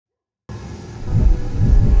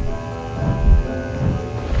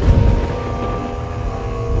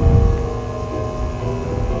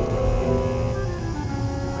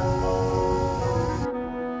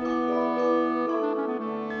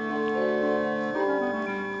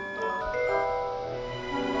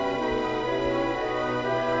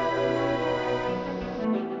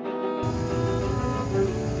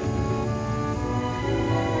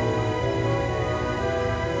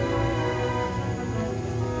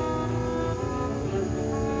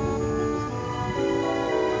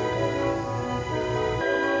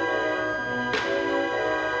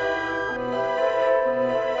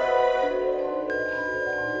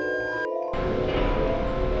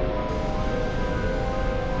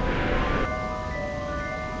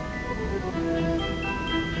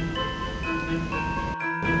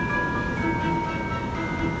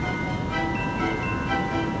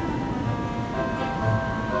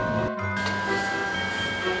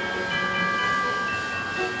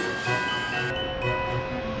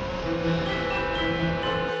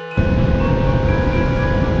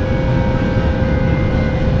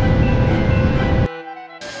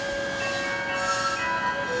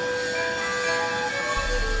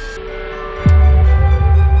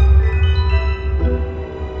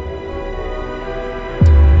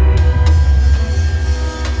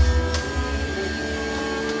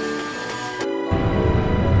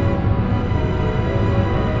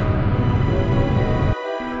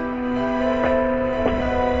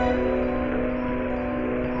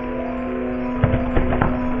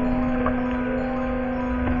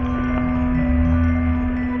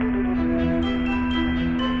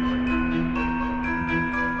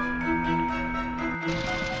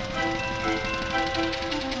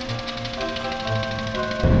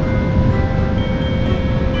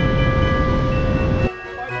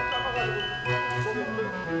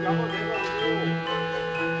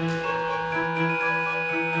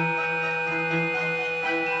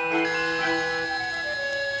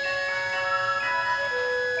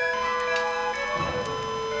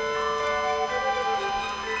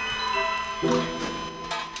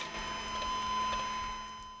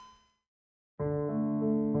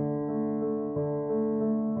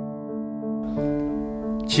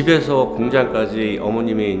집에서 공장까지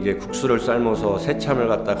어머님이 이제 국수를 삶아서 새참을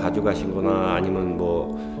갖다 가져가신거나 아니면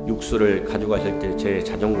뭐 육수를 가져가실 때 제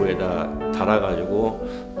자전거에다 달아가지고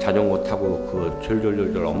자전거 타고 그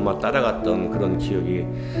졸졸졸졸 엄마 따라갔던 그런 기억이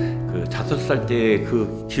그 5살 때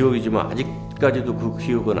그 기억이지만 아직까지도 그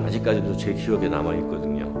기억은 아직까지도 제 기억에 남아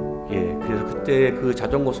있거든요. 예, 그래서 그때 그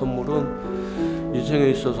자전거 선물은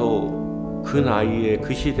인생에 있어서 그 나이에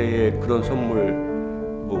그 시대에 그런 선물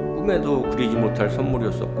뭐 꿈에도 그리지 못할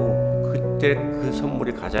선물이었었고 그때 그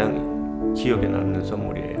선물이 가장 기억에 남는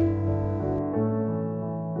선물이에요.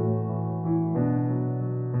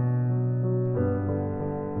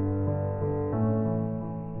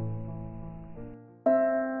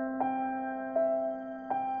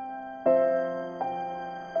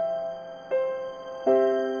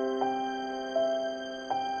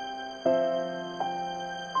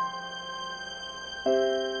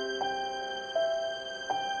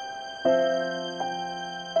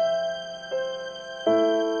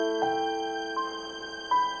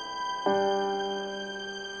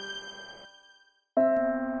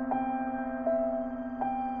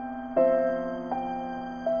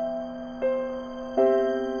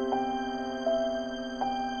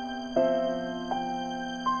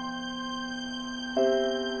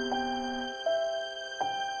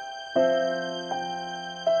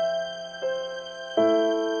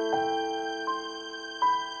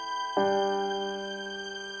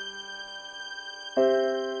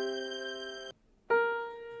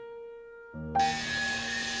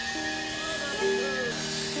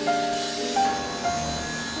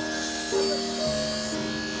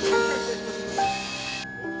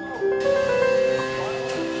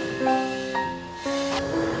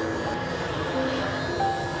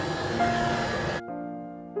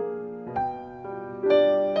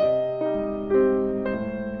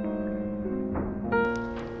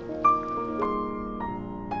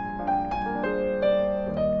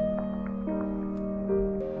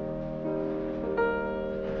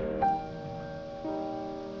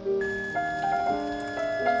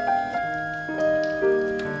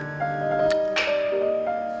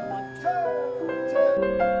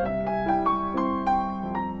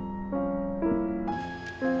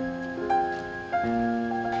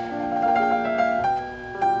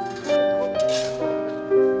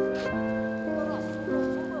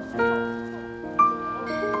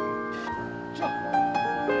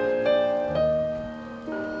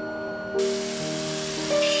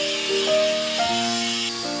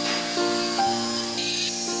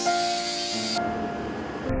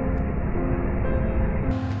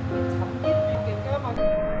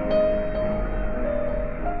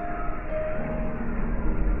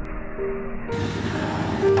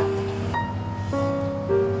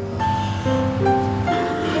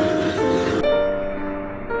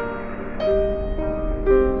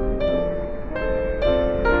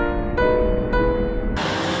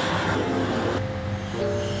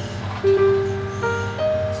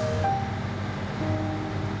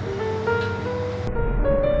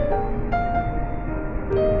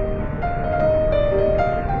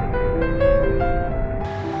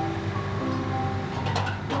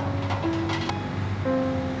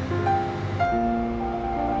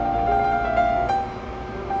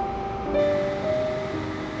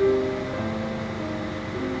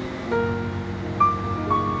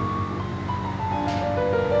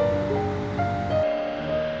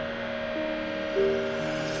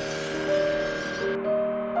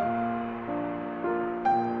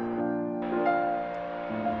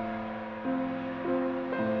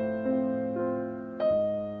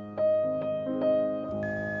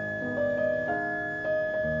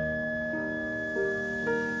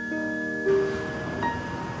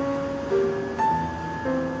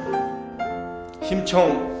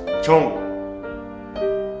 심청정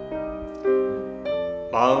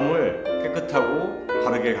마음을 깨끗하고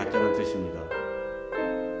바르게 갖자는 뜻입니다.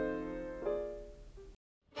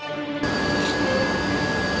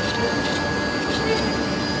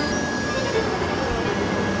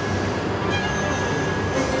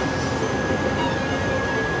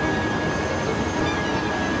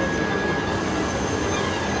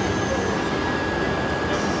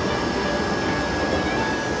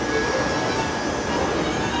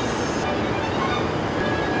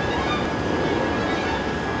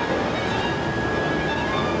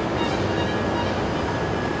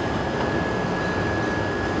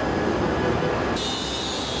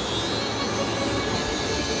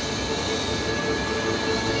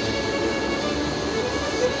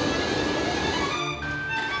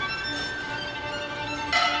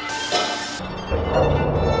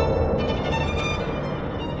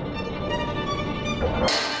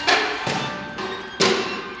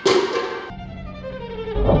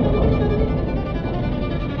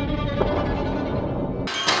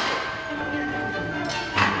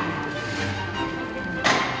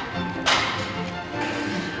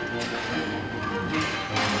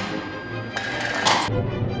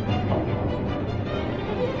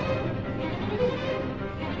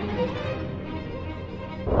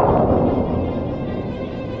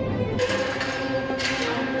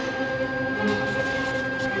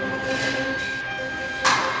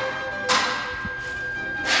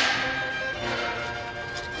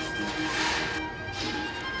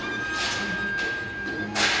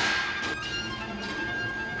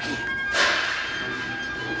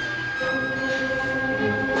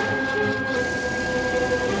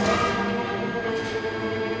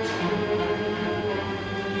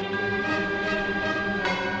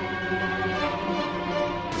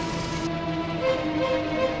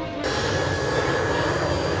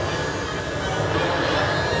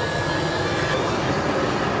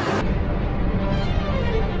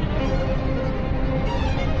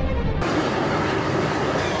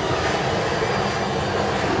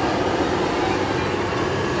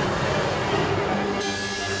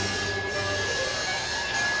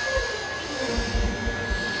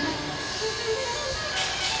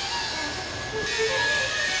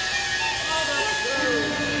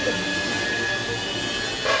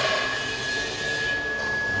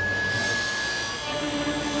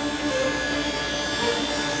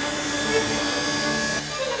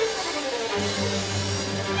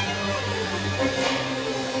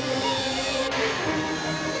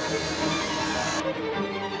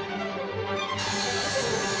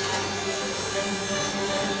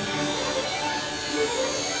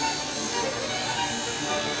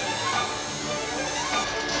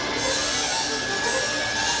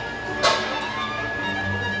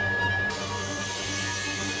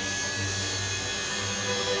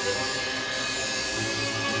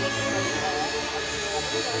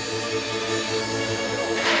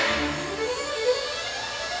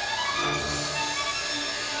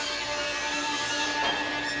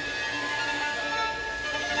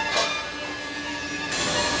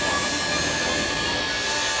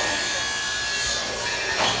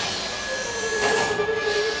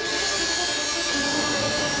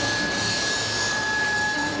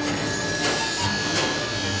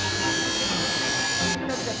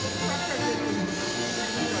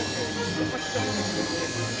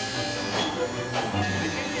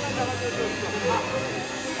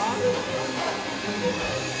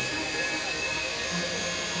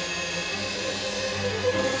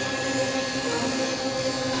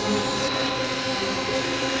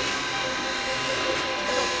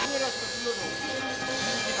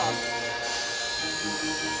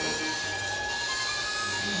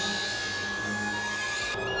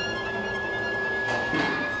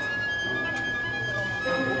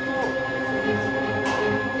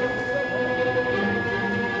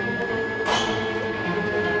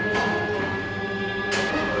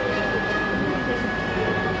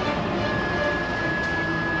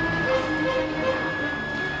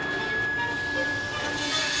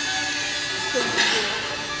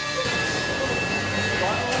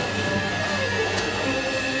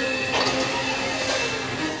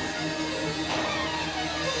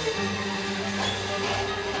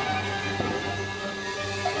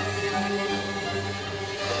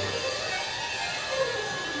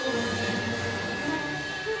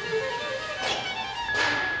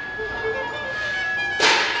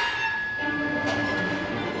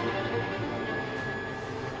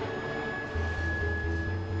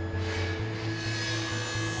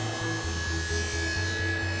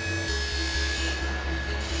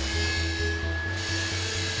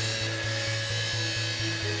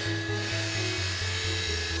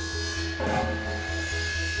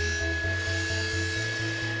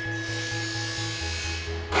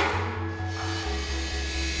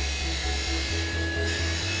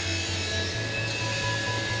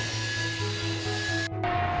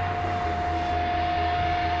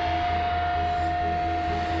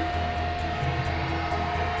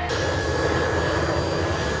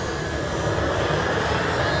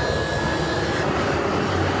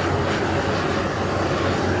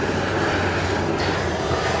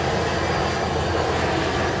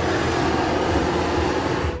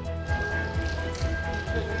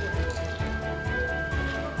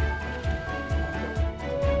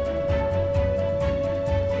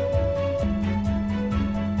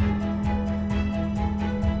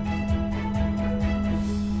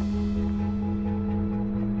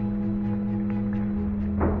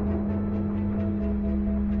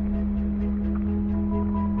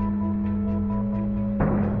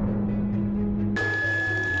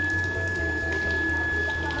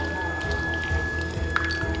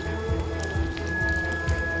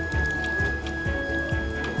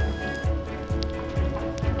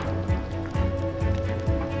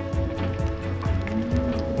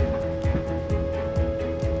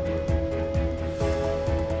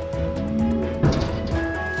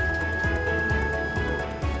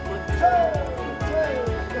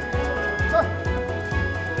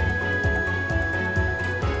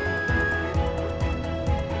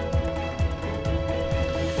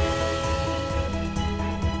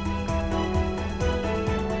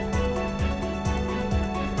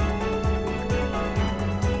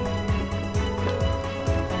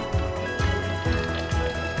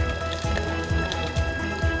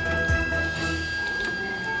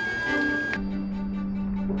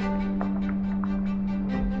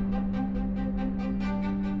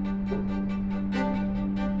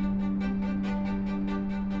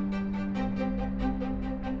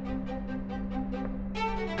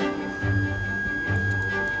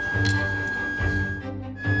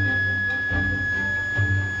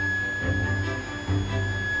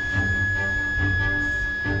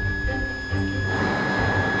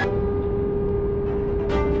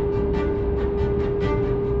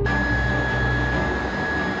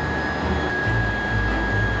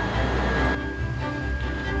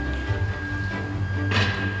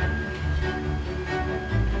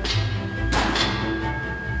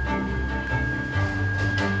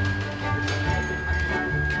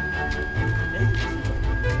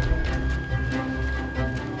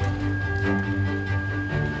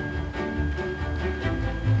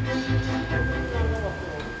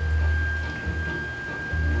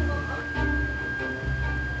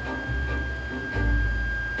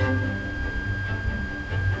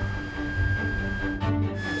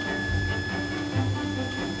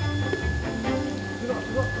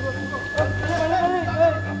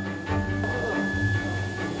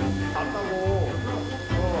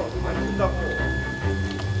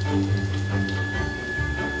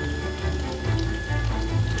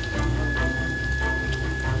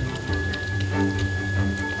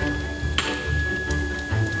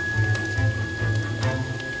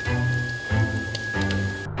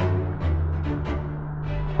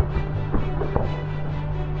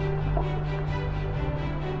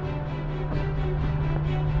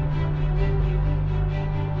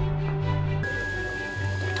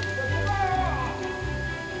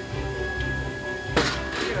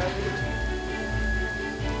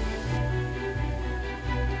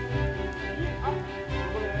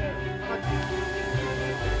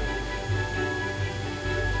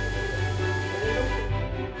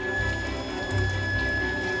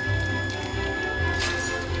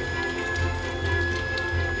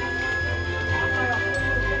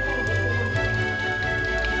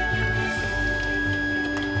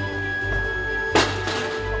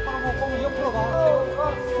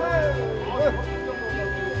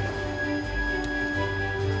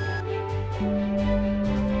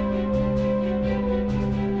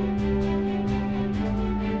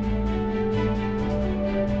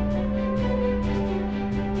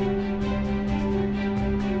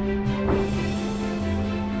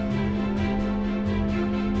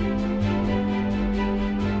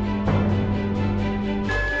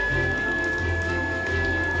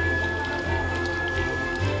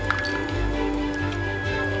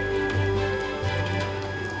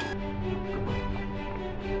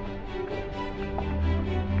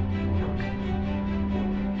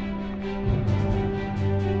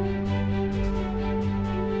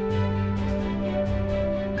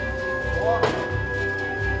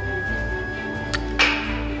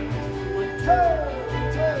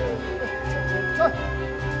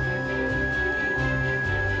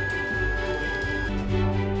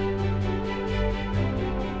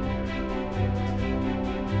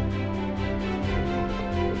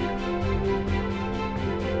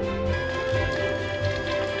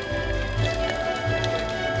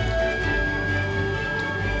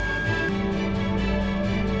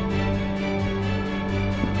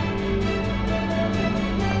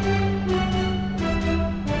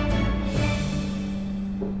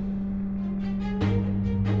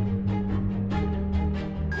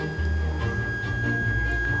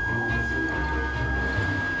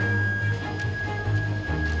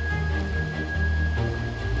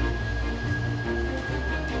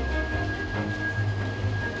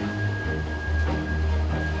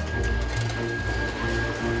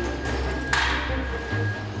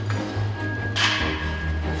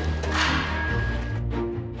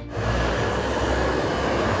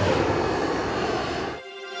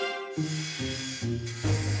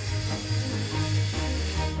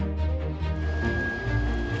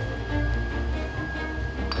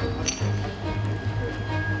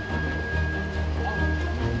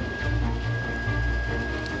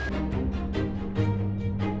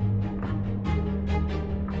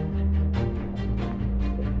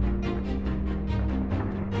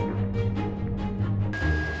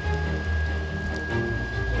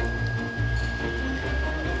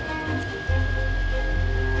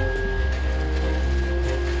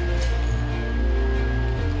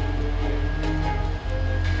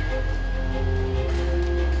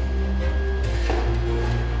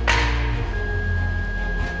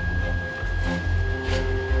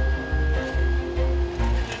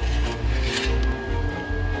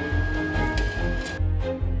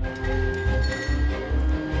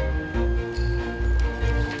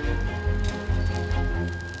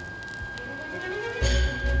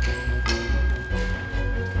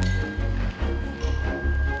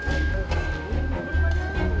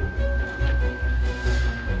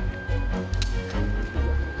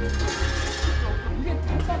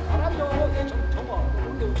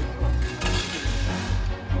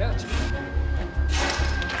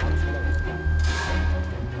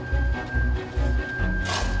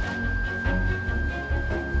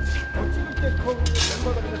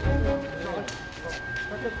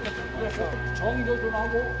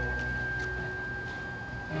 하고.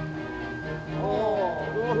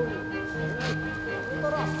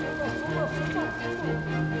 쏟아라, 쏟아.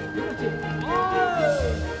 그렇지.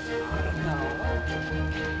 알았다.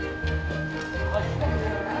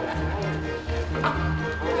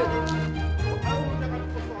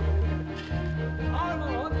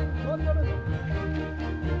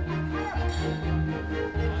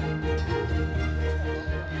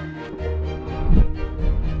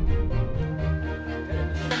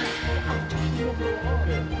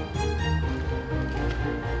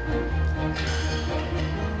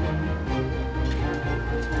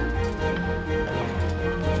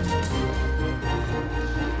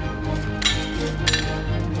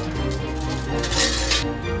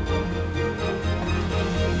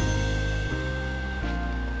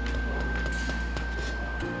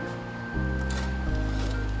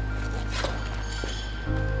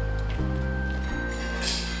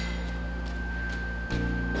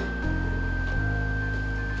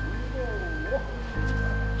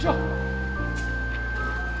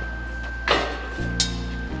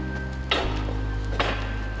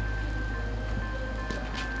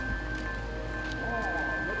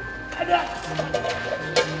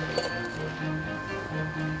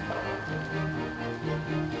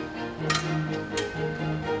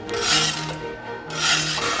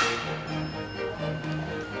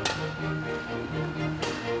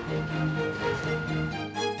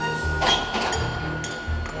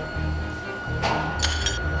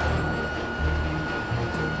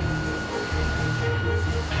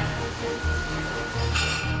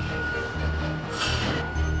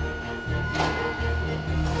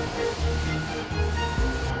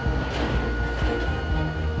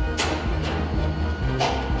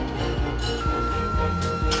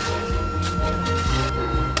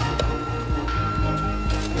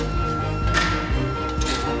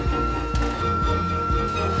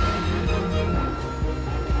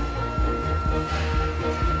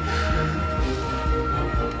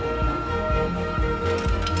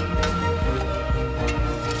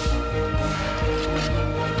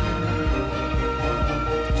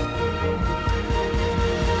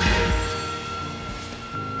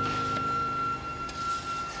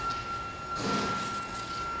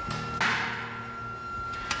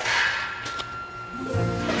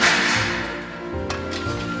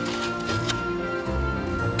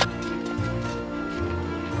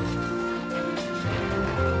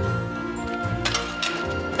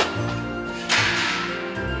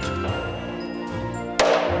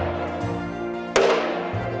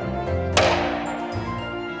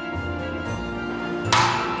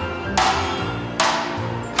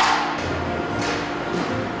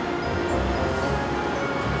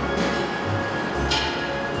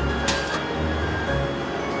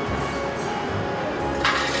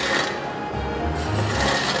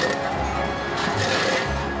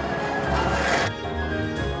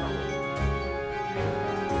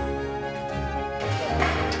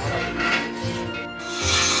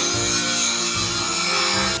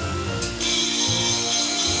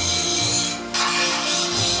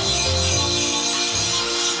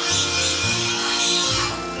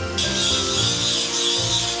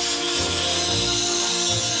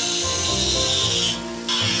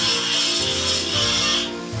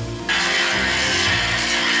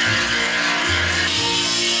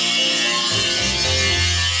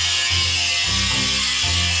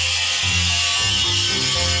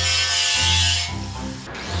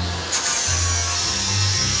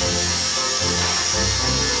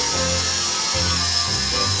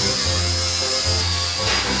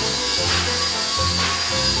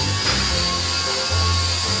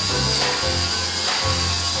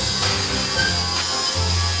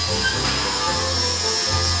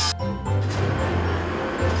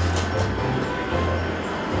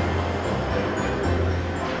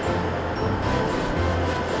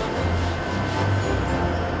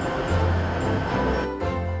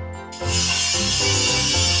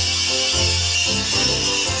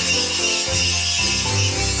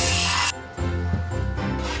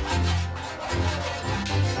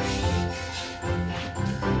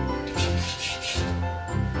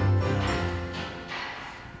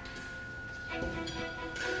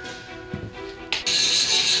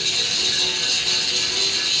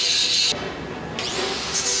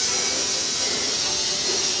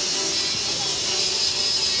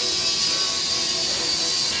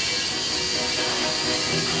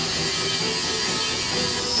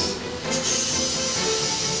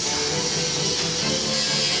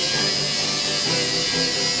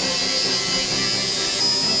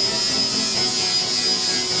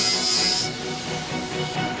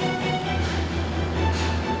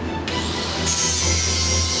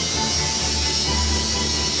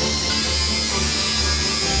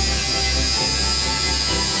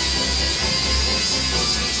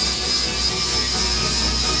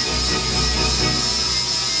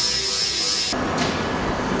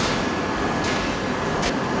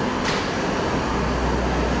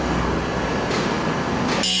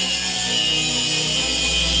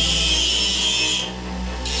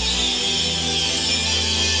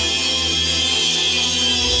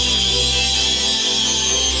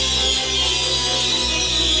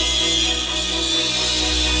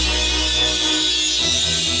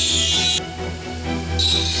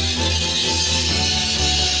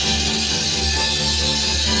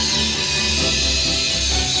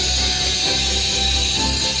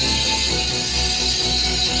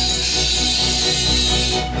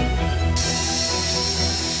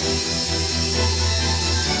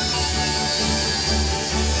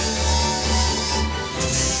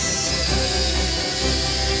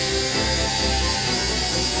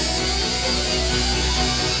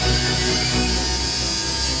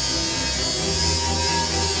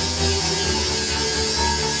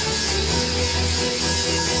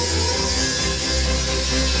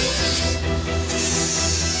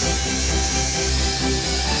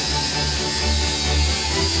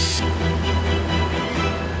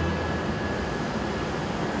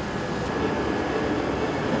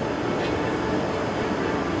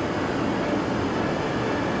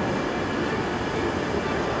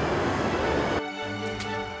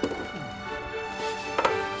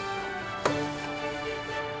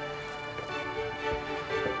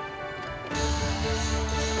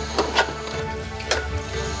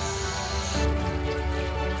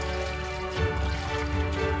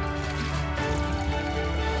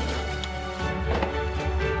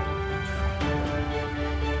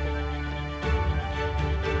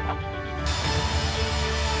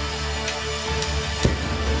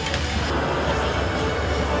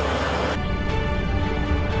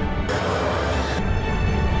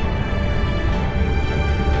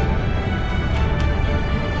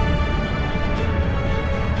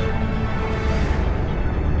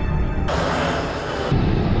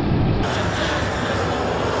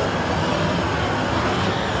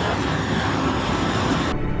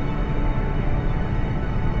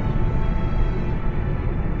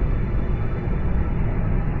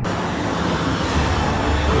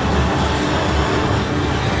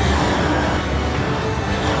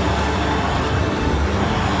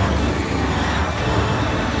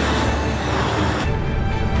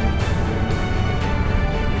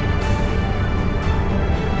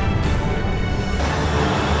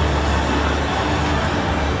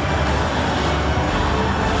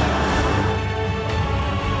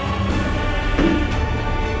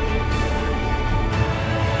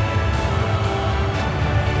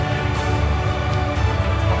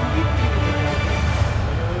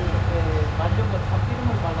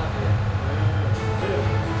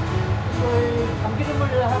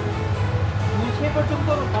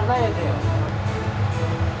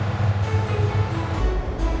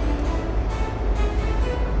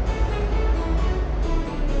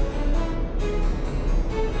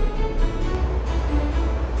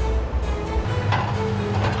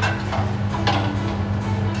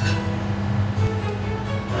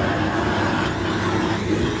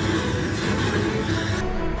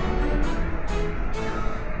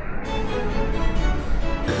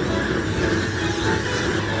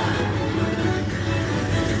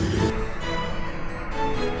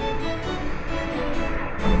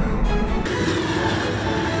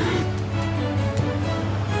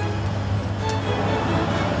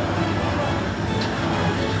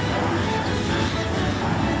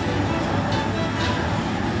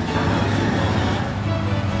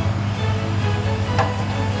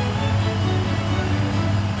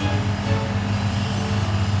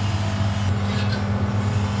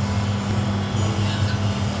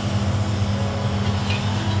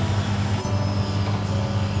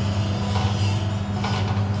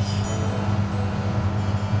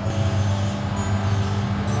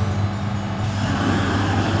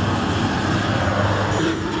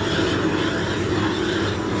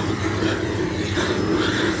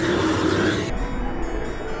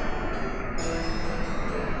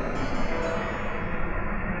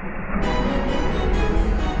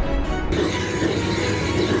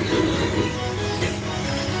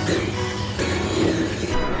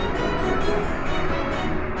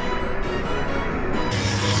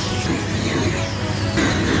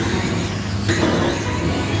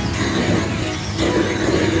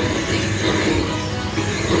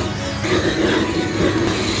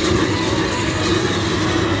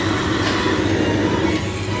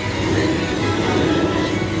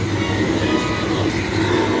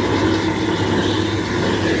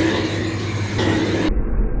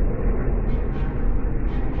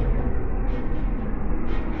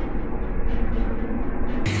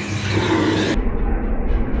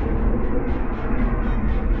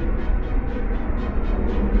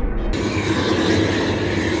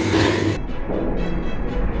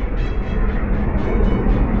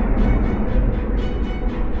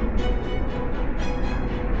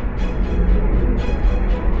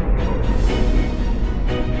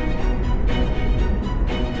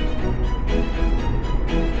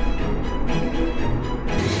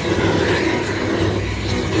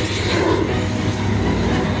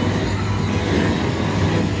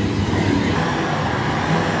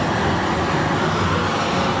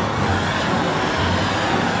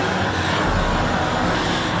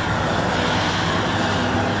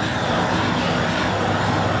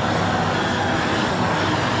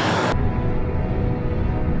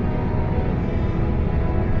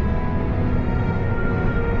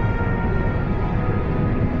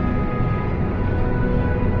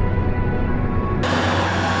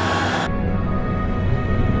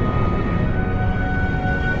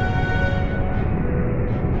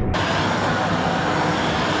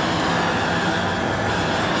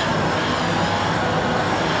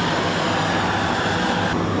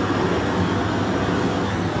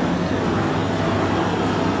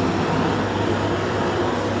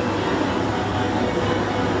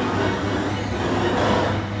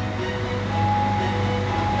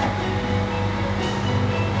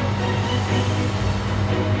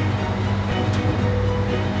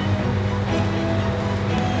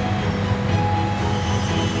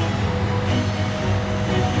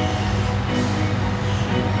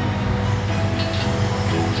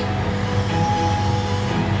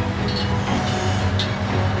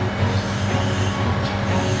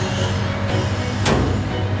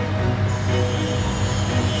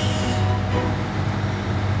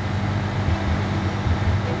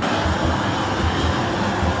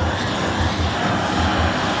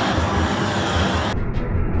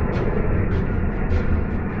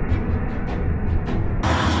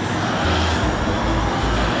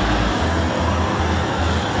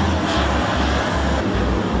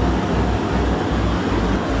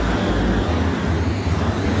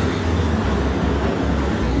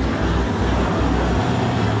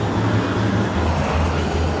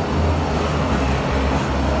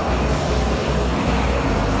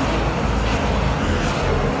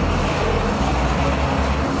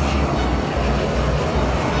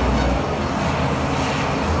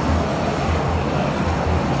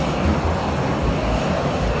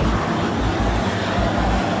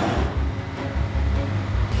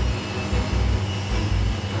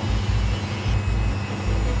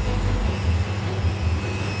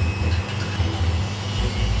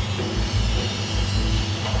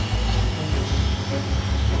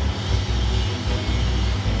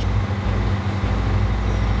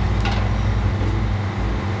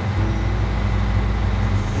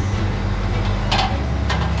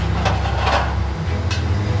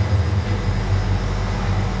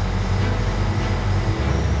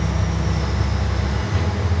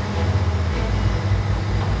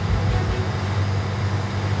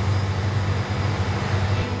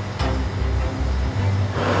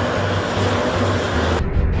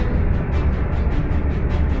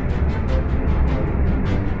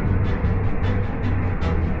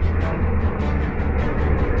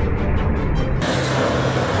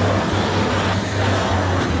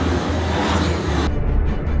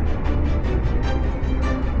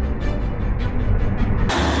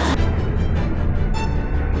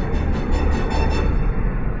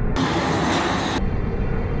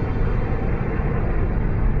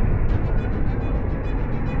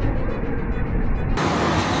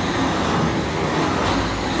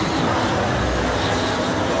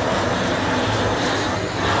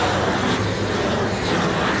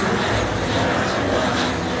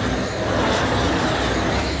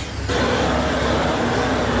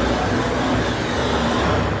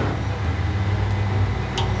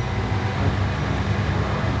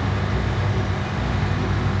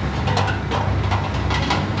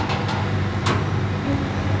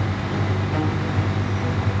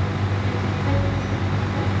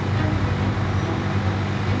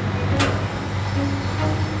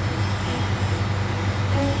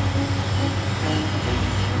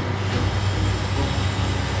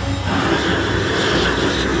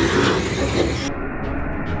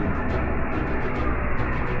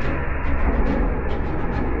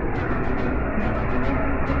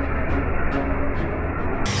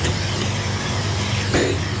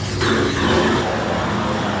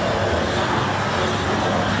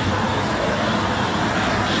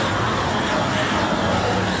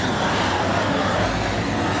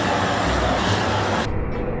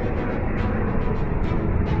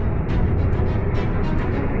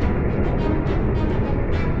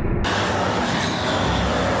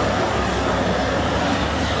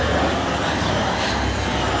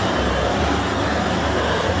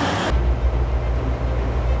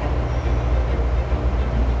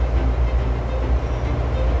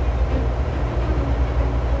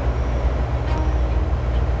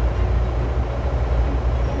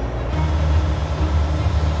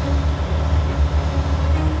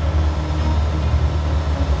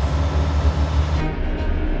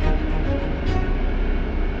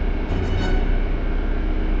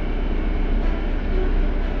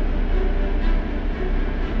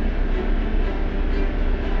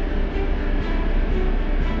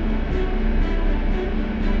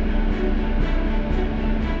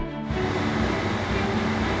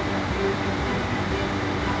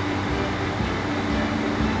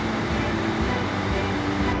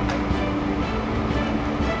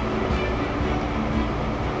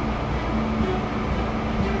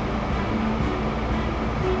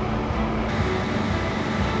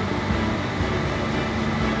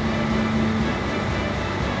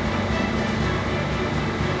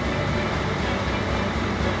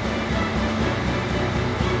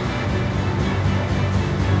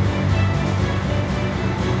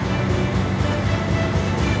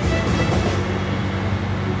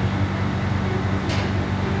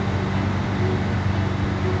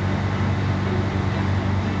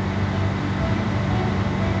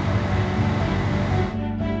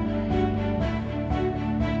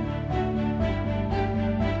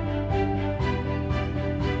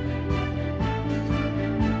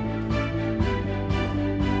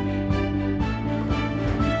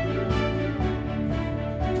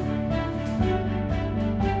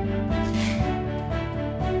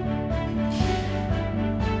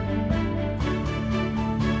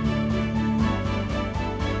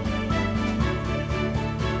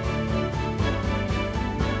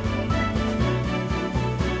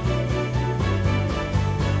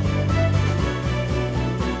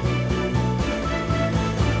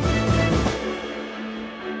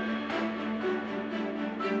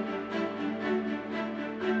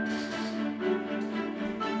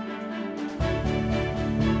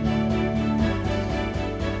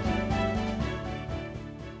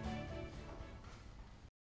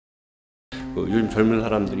 요즘 젊은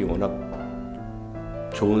사람들이 워낙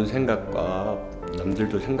좋은 생각과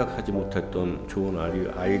남들도 생각하지 못했던 좋은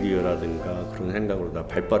아이디어라든가 그런 생각으로 다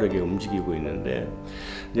발빠르게 움직이고 있는데,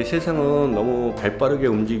 이제 세상은 너무 발빠르게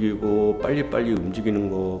움직이고 빨리빨리 움직이는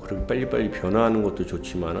거, 그리고 빨리빨리 변화하는 것도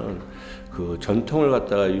좋지만은 그 전통을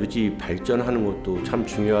갖다가 유지 발전하는 것도 참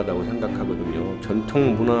중요하다고 생각하거든요.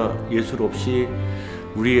 전통 문화 예술 없이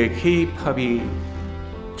우리의 K-팝이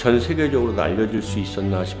전 세계적으로 알려질 수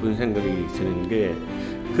있었나 싶은 생각이 드는 게,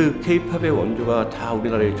 그 K-팝의 원조가 다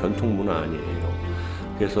우리나라의 전통 문화 아니에요.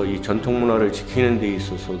 그래서 이 전통 문화를 지키는 데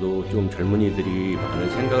있어서도 좀 젊은이들이 많은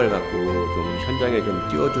생각을 갖고 좀 현장에 좀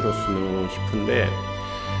띄워주었으면 싶은데,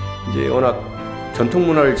 이제 워낙 전통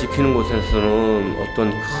문화를 지키는 곳에서는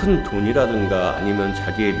어떤 큰 돈이라든가 아니면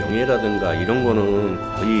자기의 명예라든가 이런 거는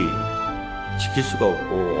거의 지킬 수가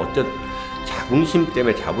없고, 어떤 자긍심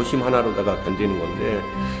때문에 자부심 하나로다가 견디는 건데,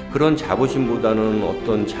 그런 자부심보다는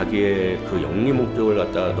어떤 자기의 그 영리 목적을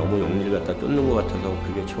갖다 너무 영리를 갖다 쫓는 것 같아서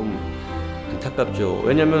그게 좀 안타깝죠.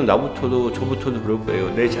 왜냐면 나부터도 저부터도 그럴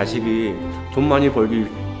거예요. 내 자식이 돈 많이 벌기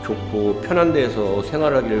좋고 편한 데에서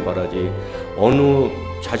생활하기를 바라지, 어느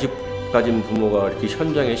자식 가진 부모가 이렇게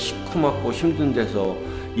현장에 시커멓고 힘든 데서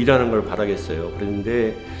일하는 걸 바라겠어요.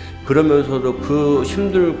 그런데 그러면서도 그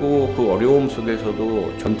힘들고 그 어려움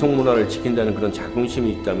속에서도 전통 문화를 지킨다는 그런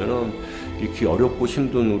자긍심이 있다면은 이렇게 어렵고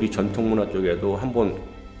힘든 우리 전통 문화 쪽에도 한번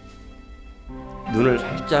눈을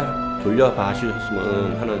살짝 돌려봐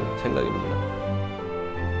주셨으면 하는 생각입니다.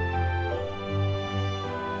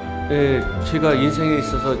 네, 제가 인생에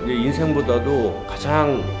있어서 인생보다도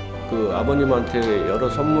가장 그 아버님한테 여러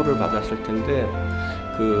선물을 받았을 텐데,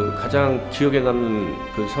 그 가장 기억에 남는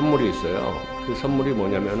그 선물이 있어요. 그 선물이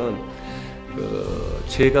뭐냐면은, 그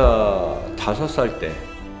제가 5살 때,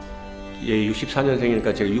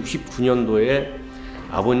 64년생이니까 제가 69년도에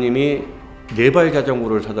아버님이 4발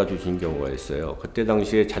자전거를 사다 주신 경우가 있어요. 그때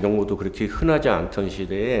당시에 자전거도 그렇게 흔하지 않던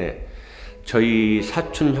시대에 저희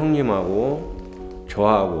사촌 형님하고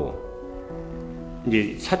저하고,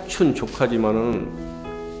 이제 사촌 조카지만은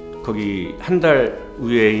거기 한 달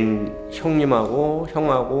위에인 형님하고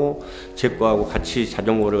형하고 제 거하고 같이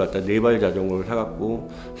자전거를 갖다 4발 자전거를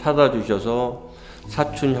사다 주셔서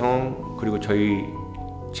사촌 형, 그리고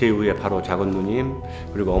제 위에 바로 작은 누님,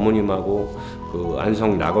 그리고 어머님하고 그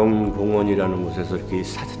안성 낙원공원이라는 곳에서 이렇게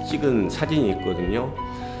찍은 사진이 있거든요.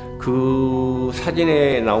 그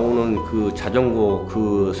사진에 나오는 그 자전거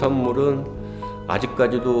그 선물은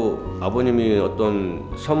아직까지도 아버님이 어떤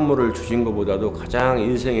선물을 주신 것보다도 가장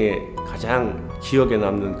인생에 가장 기억에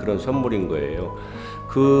남는 그런 선물인 거예요.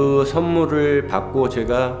 그 선물을 받고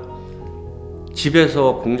제가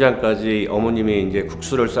집에서 공장까지 어머님이 이제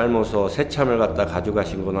국수를 삶아서 새참을 갖다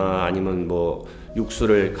가져가신 거나 아니면 뭐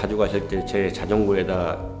육수를 가져가실 때 제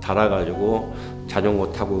자전거에다 달아가지고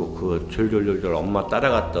자전거 타고 그 졸졸졸졸 엄마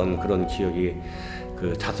따라갔던 그런 기억이,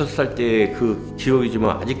 그 5살 때 그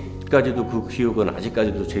기억이지만 아직까지도 그 기억은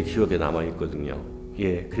아직까지도 제 기억에 남아 있거든요.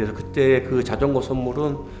 예, 그래서 그때 그 자전거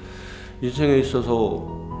선물은 인생에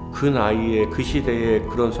있어서 그 나이에 그 시대에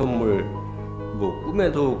그런 선물, 뭐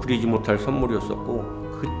꿈에도 그리지 못할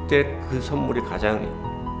선물이었었고, 그때 그 선물이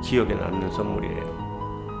가장 기억에 남는 선물이에요.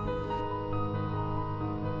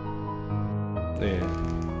 네,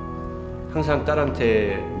 항상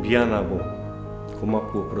딸한테 미안하고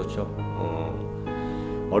고맙고 그렇죠.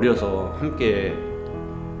 어려서 함께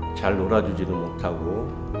잘 놀아주지도 못하고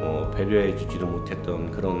배려해주지도 못했던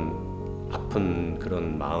그런 아픈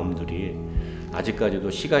그런 마음들이 아직까지도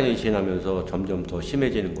시간이 지나면서 점점 더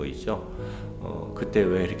심해지는 거 있죠. 그때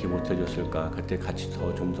왜 이렇게 못해줬을까? 그때 같이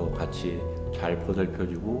좀 더 같이 잘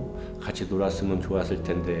보살펴주고 같이 놀았으면 좋았을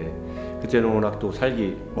텐데, 그때는 워낙 또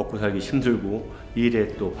먹고 살기 힘들고 일에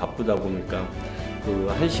또 바쁘다 보니까 그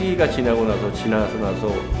한 시기가 지나고 나서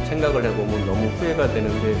생각을 해보면 너무 후회가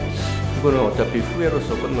되는데, 그거는 어차피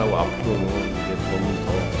후회로서 끝나고 앞으로는 이제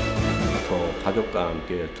더 가족과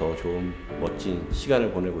함께 더 좋은 멋진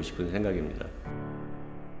시간을 보내고 싶은 생각입니다.